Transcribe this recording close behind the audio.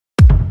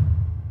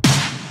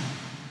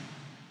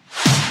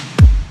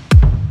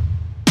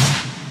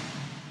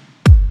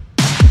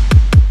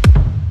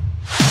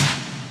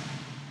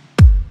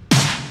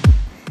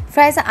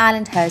Fraser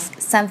Island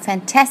hosts some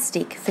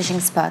fantastic fishing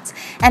spots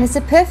and is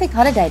a perfect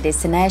holiday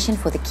destination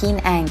for the keen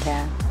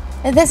angler.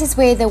 This is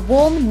where the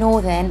warm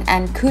northern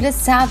and cooler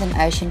southern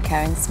ocean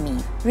currents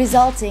meet,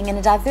 resulting in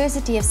a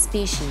diversity of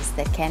species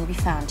that can be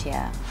found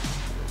here.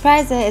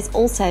 Fraser is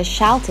also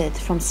sheltered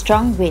from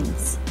strong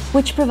winds,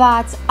 which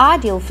provides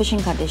ideal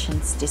fishing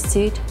conditions to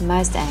suit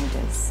most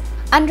anglers.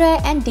 Andre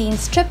and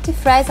Dean's trip to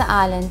Fraser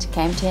Island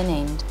came to an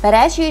end, but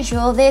as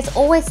usual there's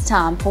always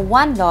time for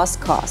one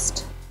last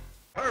cast.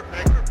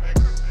 Perfect.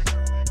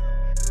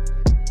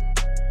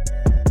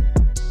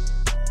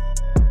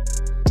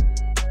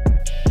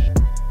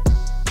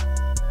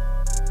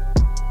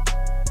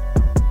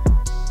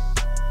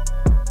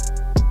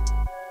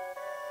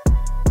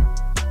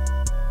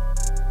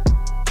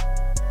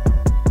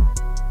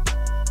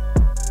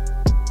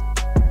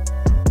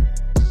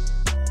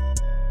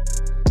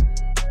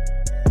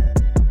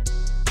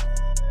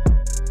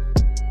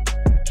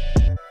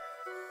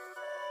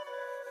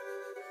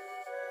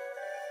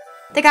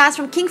 The guys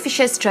from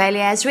Kingfisher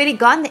Australia has really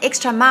gone the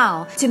extra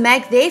mile to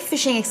make their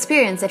fishing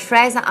experience at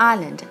Fraser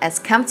Island as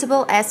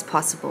comfortable as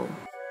possible.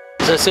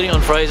 So sitting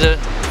on Fraser,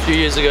 a few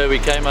years ago we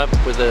came up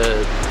with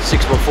a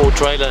 6x4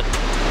 trailer,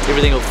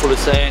 everything all full of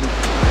sand,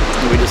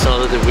 and we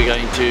decided that we're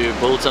going to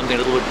build something a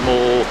little bit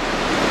more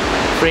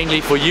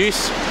friendly for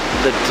use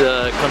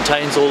that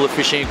contains all the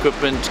fishing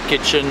equipment,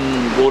 kitchen,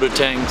 water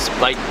tanks,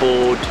 bait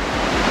board,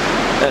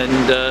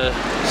 and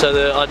so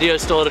the idea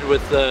started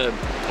with a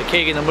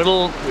keg in the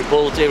middle. We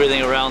built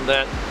everything around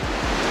that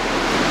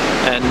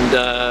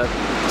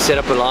and set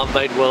up a live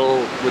bait well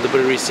with a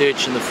bit of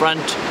research in the front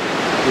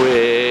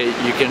where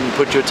you can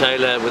put your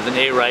trailer with an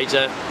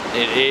aerator.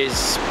 It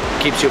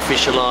keeps your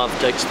fish alive,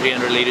 takes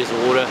 300 litres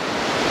of water,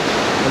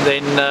 and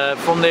then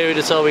from there we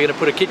decided we're going to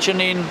put a kitchen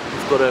in.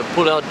 We've got a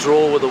pull-out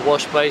drawer with a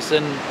wash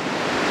basin,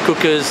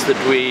 cookers that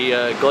we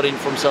got in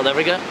from South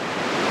Africa.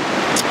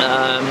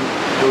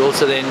 We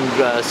also then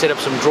set up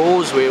some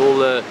drawers where all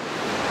the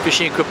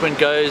fishing equipment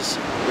goes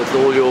with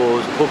all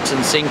your hooks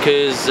and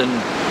sinkers and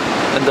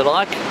the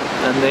like,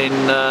 and then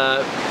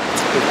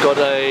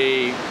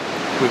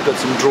we've got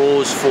some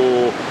drawers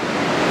for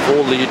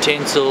all the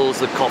utensils,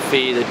 the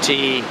coffee, the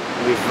tea.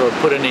 We've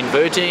put an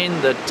inverter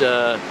in,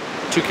 that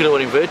 2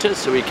 kilowatt inverter,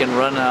 so we can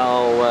run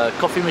our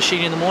coffee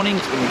machine in the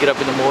mornings. When you get up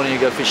in the morning, you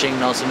go fishing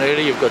nice and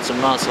early, you've got some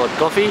nice hot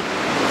coffee.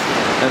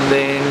 And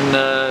then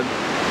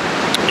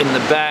in the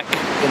back,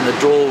 in the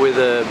drawer where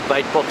the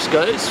bait box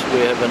goes,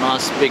 we have a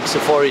nice big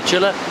safari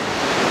chiller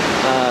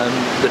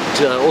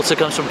that also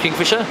comes from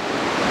Kingfisher.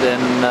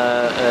 Then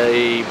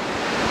a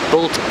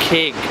built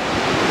keg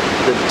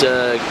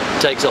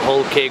that takes a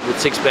whole keg with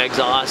 6 bags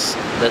of ice.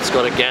 That's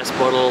got a gas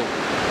bottle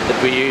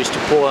that we use to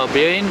pour our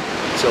beer in.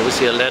 So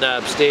obviously a ladder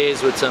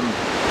upstairs with some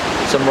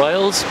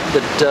rails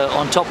that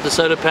on top the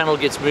solar panel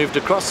gets moved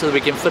across so that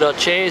we can fit our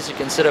chairs. You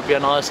can sit up here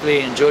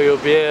nicely, enjoy your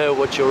beer,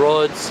 watch your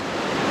rods.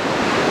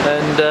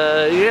 And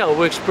yeah, it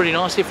works pretty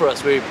nicely for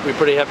us. We're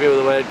pretty happy with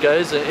the way it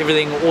goes.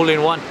 Everything all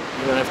in one.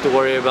 You don't have to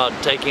worry about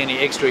taking any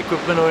extra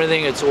equipment or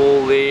anything. It's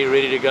all there,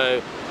 ready to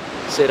go,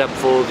 set up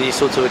for these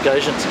sorts of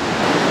occasions.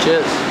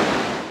 Cheers.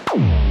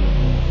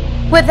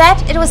 With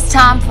that, it was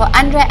time for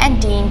Andre and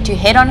Dean to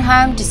head on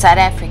home to South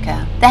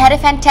Africa. They had a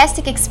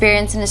fantastic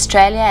experience in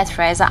Australia at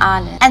Fraser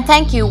Island. And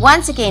thank you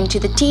once again to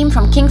the team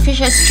from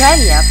Kingfisher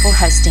Australia for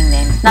hosting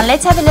them. Now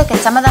let's have a look at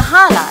some of the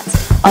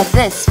highlights of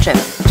this trip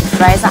to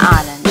Fraser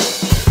Island.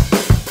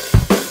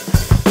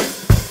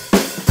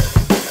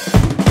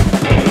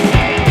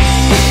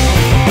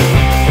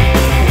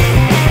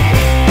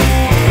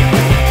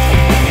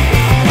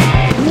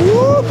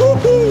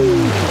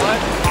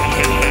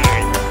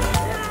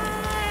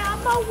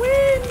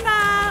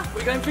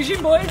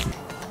 Fishing, boys?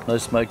 No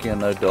smoking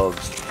and no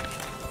dogs.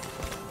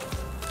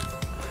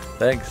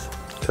 Thanks.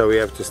 So we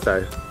have to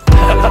stay.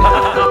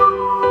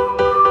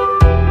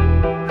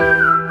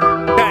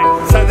 Okay,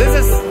 so this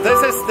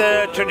is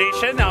the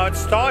tradition, how it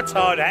starts,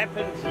 how it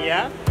happens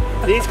here.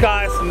 These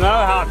guys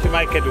know how to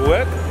make it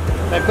work.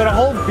 They've got a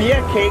whole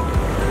beer keg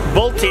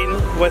built in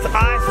with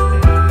ice.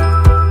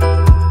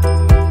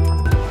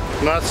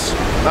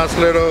 Nice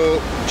little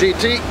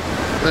GT.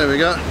 There we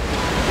go.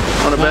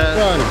 Not a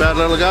bad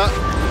little guy.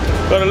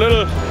 Got a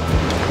little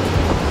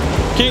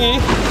kingy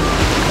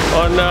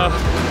on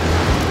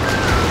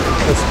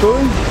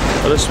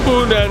a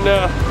spoon, and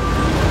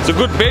it's a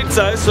good bait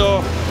size,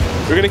 so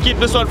we're gonna keep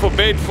this one for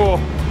bait for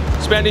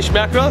Spanish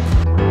mackerel.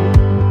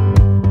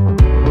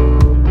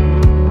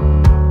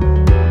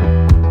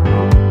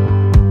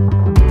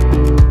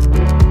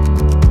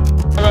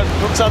 I'm gonna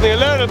cook something a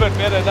little bit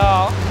better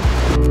now.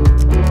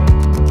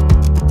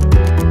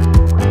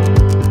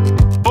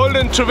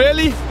 Golden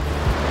trevally,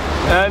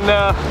 and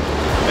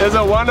there's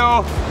a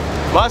 1/0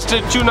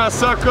 mustard tuna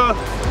circle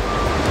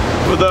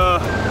with a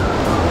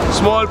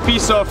small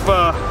piece of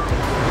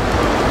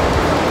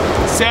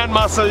sand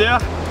mussel here.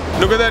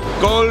 Look at that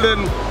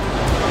golden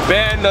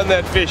band on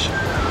that fish.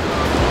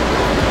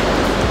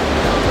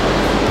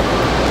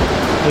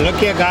 Look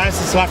here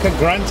guys, it's like a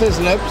grunter's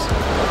lips,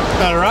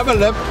 a rubber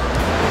lip,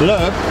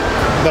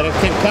 but it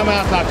can come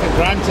out like a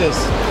grunter's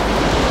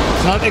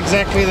It's not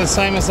exactly the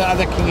same as the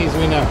other kingies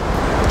we know.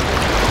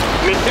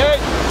 Okay,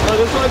 so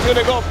this one's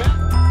gonna go back.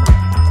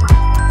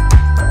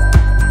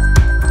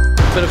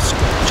 Bit of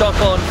chalk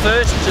on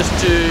first just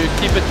to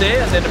keep it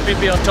there, and then the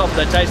pipi on top.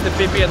 They taste the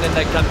pipi and then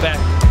they come back.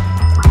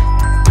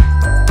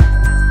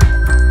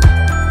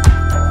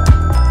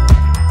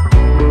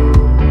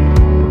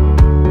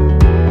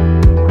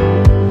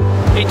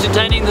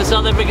 Entertaining the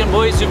South African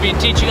boys who've been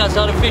teaching us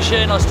how to fish here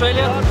in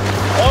Australia.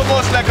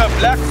 Almost like a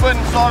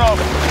blackfin sort of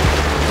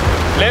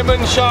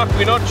lemon shark,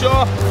 we're not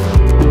sure.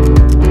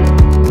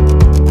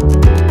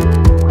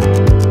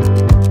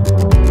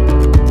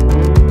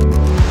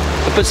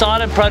 The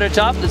Poseidon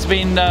prototype that's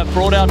been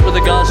brought out with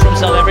the guys from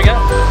South Africa.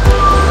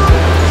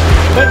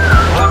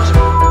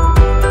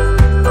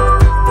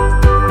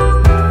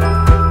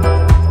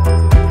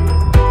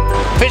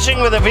 Fishing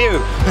with a view.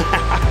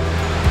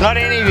 Not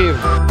any view.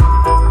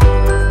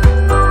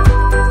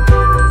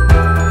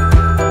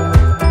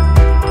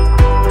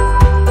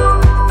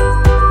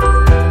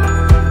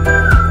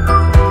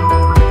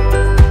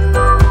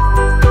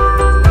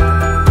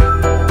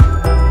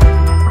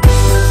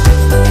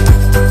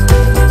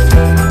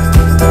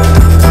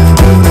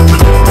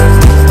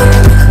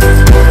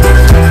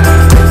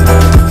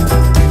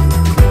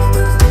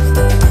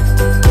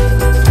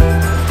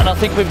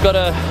 I think we've got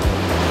a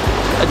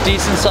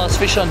decent sized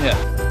fish on here.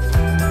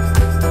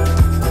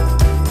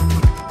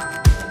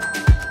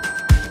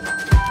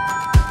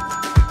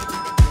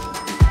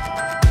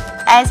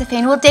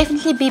 ASFN will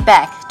definitely be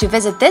back to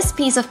visit this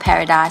piece of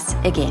paradise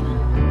again.